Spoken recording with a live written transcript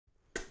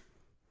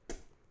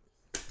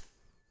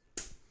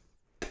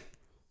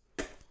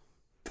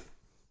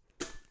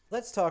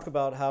Let's talk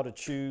about how to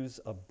choose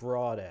a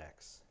broad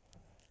axe.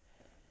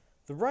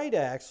 The right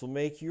axe will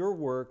make your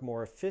work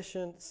more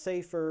efficient,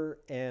 safer,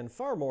 and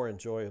far more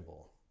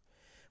enjoyable.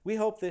 We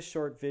hope this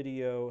short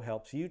video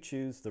helps you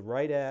choose the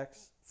right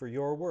axe for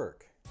your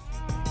work.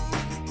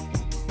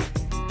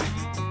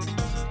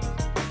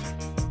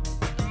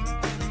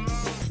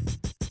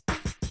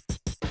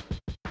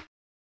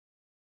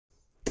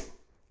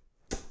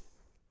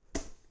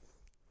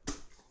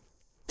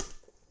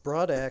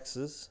 Broad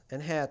axes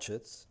and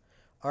hatchets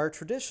are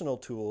traditional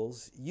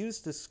tools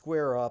used to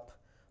square up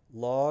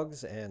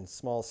logs and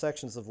small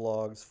sections of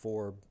logs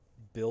for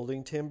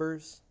building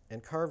timbers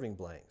and carving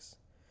blanks.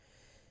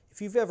 If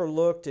you've ever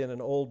looked in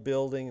an old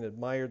building and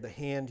admired the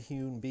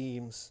hand-hewn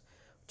beams,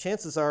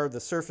 chances are the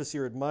surface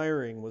you're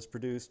admiring was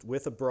produced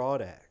with a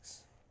broad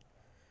axe.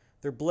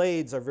 Their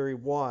blades are very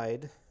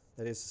wide,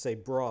 that is to say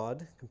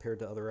broad, compared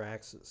to other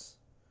axes.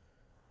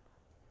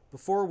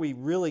 Before we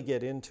really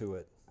get into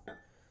it,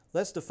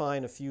 let's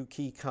define a few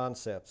key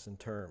concepts and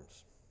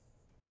terms.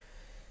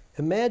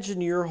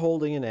 Imagine you're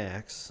holding an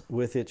axe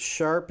with its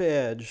sharp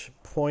edge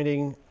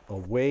pointing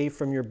away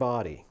from your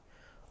body,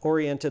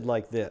 oriented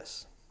like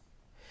this.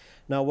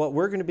 Now what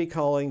we're going to be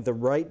calling the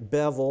right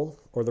bevel,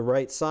 or the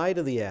right side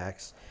of the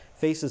axe,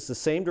 faces the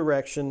same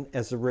direction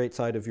as the right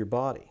side of your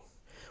body.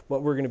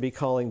 What we're going to be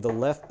calling the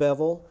left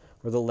bevel,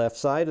 or the left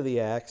side of the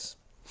axe,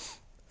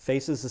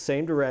 faces the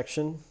same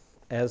direction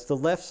as the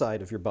left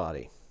side of your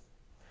body.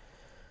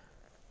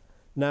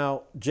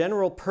 Now,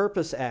 general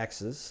purpose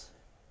axes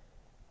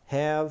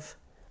have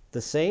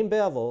the same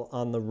bevel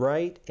on the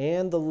right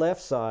and the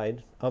left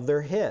side of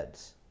their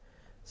heads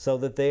so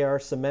that they are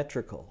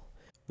symmetrical.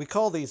 We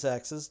call these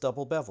axes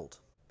double beveled.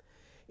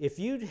 If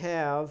you'd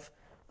have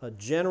a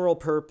general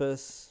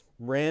purpose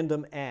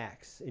random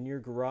axe in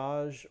your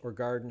garage or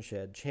garden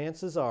shed,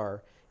 chances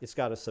are it's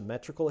got a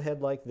symmetrical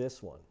head like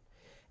this one.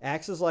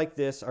 Axes like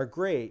this are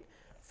great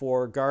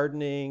for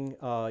gardening,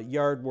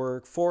 yard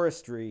work,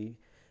 forestry,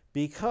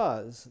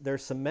 because their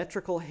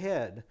symmetrical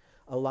head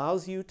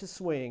allows you to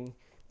swing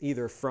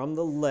either from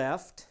the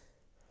left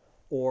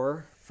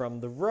or from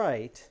the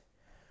right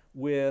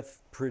with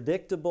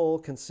predictable,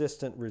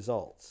 consistent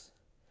results.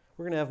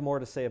 We're going to have more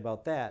to say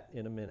about that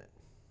in a minute.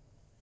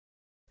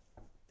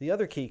 The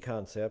other key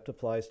concept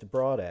applies to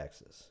broad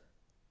axes.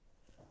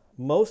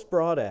 Most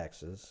broad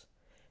axes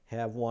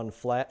have one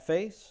flat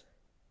face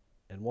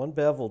and one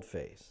beveled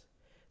face.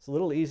 It's a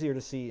little easier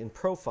to see in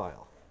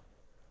profile.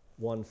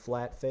 One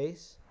flat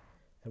face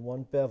and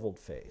one beveled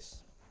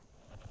face.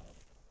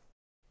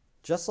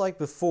 Just like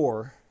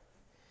before,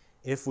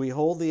 if we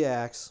hold the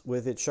axe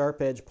with its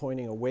sharp edge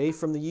pointing away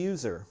from the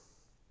user,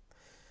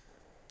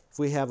 if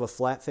we have a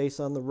flat face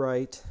on the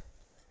right,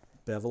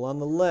 bevel on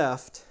the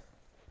left,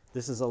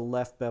 this is a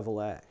left bevel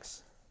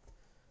axe.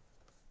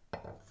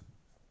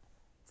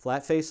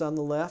 Flat face on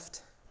the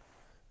left,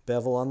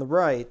 bevel on the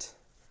right,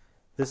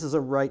 this is a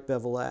right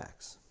bevel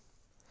axe.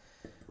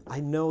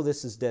 I know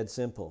this is dead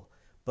simple,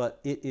 but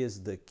it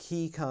is the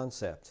key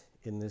concept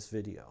in this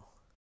video.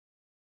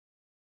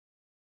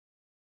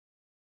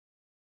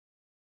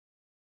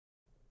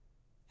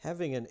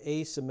 Having an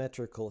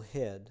asymmetrical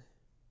head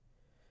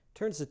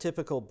turns the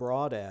typical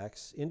broad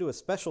axe into a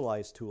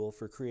specialized tool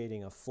for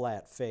creating a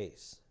flat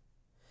face.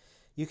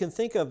 You can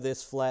think of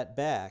this flat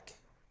back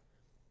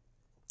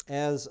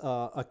as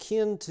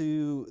akin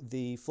to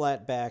the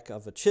flat back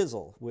of a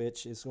chisel,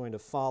 which is going to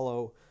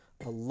follow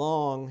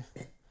along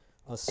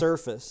a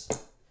surface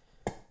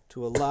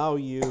to allow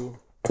you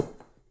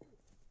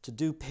to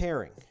do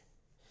paring.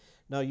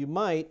 Now you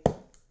might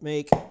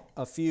make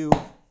a few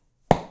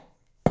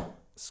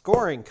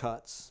scoring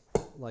cuts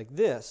like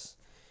this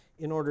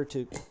in order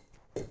to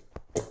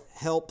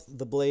help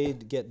the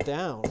blade get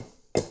down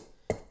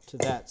to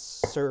that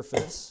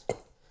surface.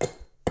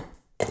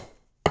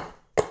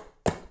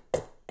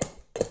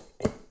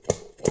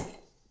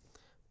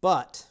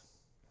 But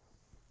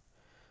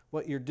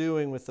what you're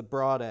doing with the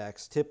broad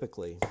axe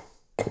typically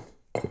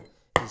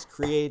is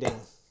creating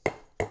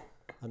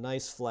a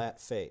nice flat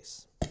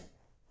face.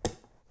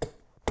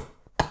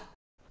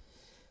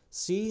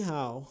 See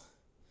how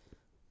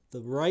the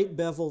right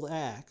beveled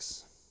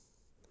axe,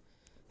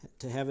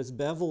 to have its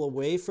bevel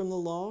away from the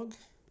log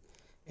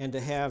and to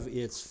have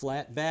its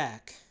flat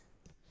back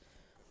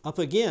up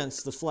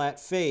against the flat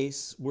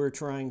face we're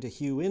trying to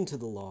hew into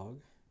the log.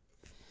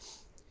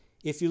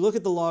 If you look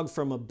at the log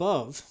from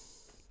above,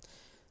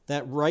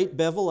 that right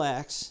bevel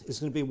axe is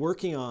going to be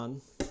working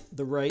on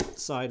the right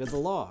side of the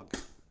log.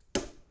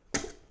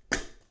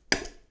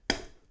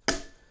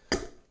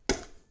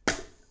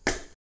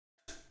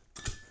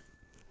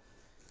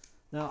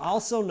 Now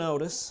also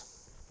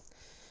notice,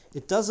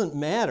 it doesn't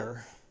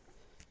matter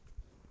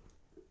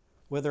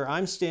whether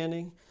I'm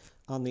standing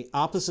on the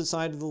opposite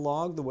side of the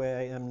log the way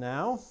I am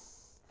now,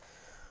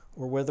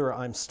 or whether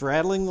I'm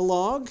straddling the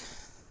log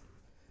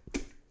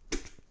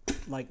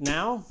like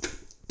now,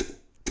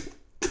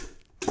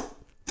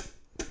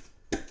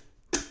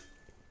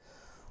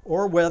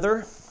 or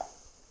whether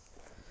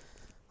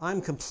I'm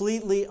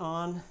completely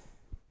on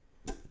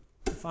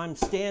the if I'm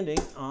standing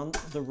on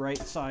the right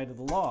side of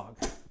the log.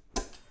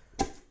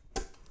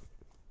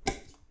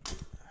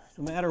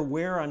 No matter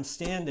where I'm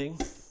standing,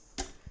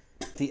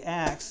 the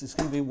axe is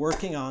going to be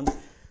working on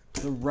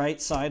the right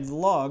side of the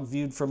log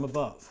viewed from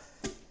above.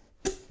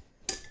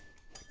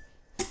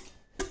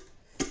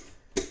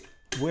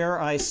 Where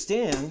I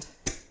stand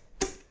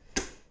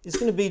is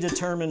going to be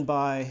determined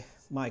by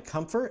my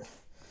comfort,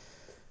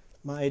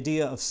 my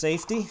idea of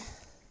safety,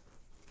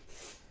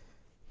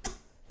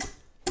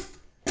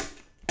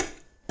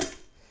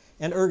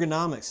 and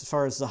ergonomics as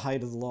far as the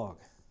height of the log.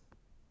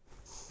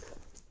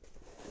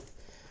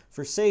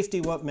 For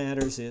safety, what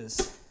matters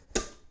is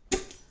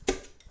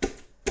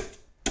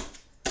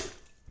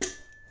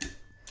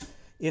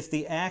if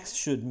the axe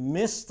should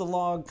miss the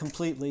log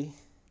completely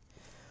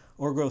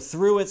or go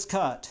through its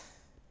cut,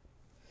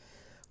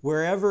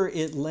 wherever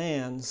it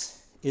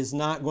lands is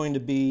not going to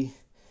be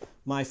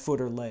my foot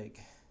or leg.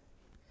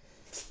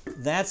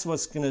 That's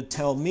what's going to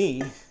tell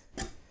me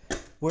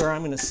where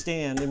I'm going to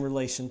stand in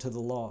relation to the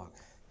log.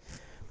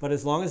 But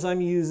as long as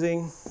I'm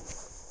using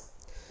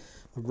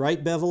a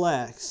right bevel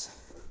axe,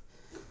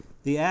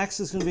 the axe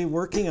is going to be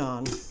working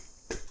on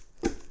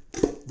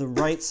the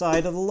right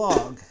side of the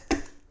log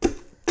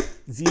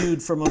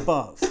viewed from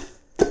above.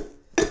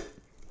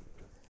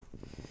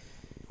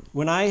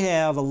 When I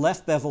have a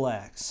left bevel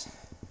axe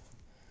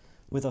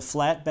with a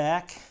flat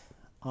back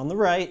on the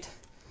right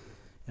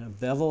and a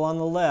bevel on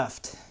the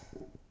left,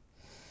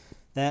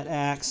 that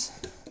axe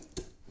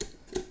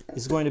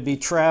is going to be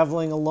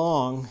traveling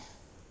along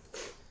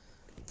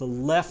the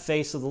left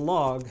face of the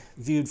log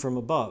viewed from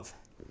above.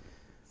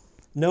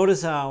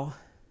 Notice how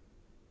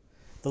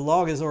the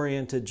log is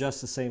oriented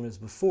just the same as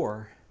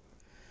before,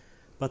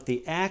 but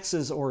the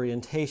axe's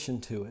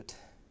orientation to it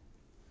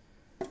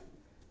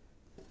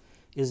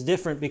is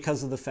different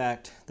because of the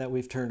fact that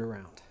we've turned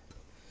around.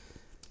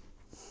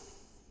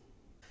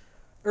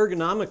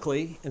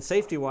 Ergonomically and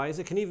safety-wise,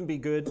 it can even be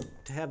good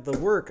to have the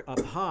work up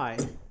high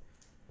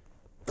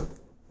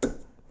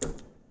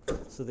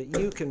so that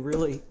you can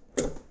really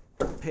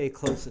pay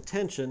close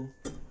attention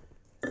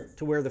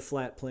to where the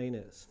flat plane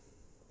is.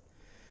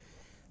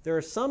 There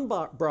are some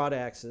broad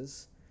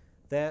axes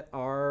that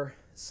are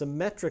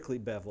symmetrically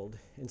beveled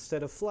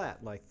instead of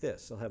flat like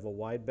this. They'll have a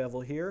wide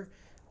bevel here,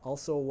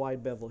 also a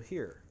wide bevel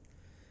here.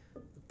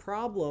 The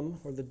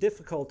problem or the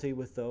difficulty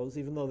with those,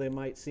 even though they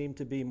might seem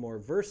to be more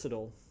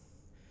versatile,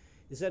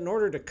 is that in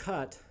order to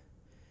cut,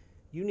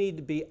 you need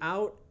to be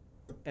out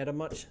at a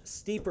much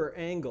steeper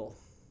angle.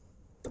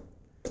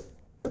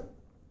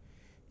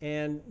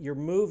 And you're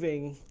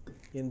moving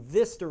in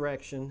this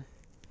direction,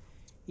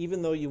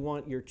 even though you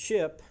want your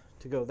chip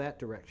to go that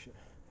direction.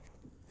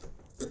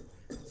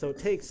 So it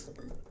takes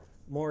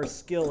more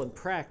skill and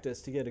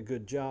practice to get a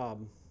good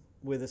job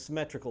with a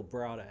symmetrical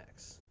broad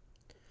axe.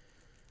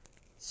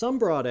 Some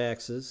broad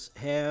axes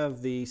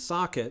have the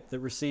socket that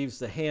receives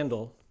the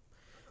handle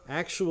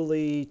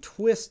actually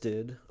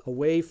twisted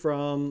away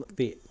from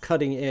the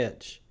cutting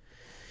edge.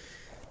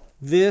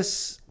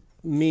 This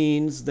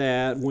means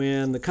that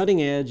when the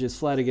cutting edge is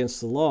flat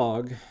against the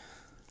log,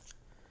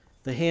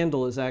 the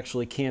handle is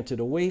actually canted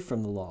away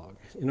from the log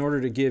in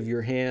order to give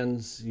your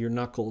hands, your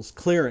knuckles,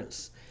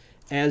 clearance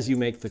as you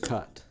make the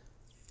cut.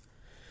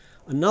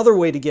 Another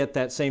way to get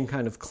that same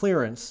kind of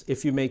clearance,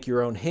 if you make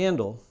your own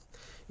handle,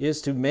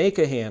 is to make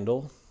a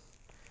handle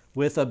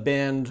with a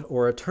bend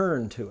or a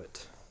turn to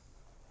it.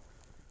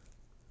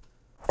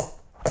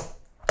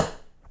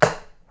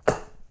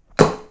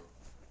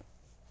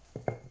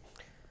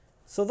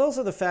 So those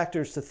are the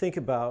factors to think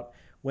about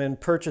when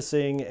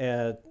purchasing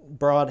a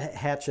broad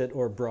hatchet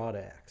or broad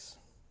axe.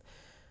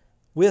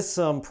 With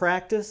some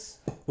practice,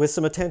 with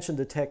some attention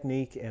to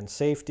technique and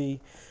safety,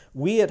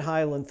 we at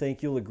Highland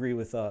think you'll agree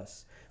with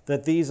us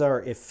that these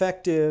are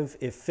effective,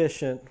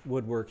 efficient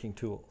woodworking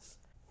tools.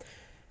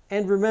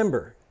 And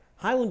remember,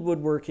 Highland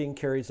Woodworking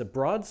carries a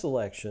broad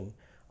selection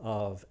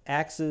of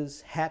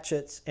axes,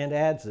 hatchets, and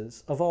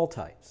adzes of all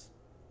types.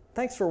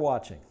 Thanks for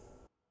watching.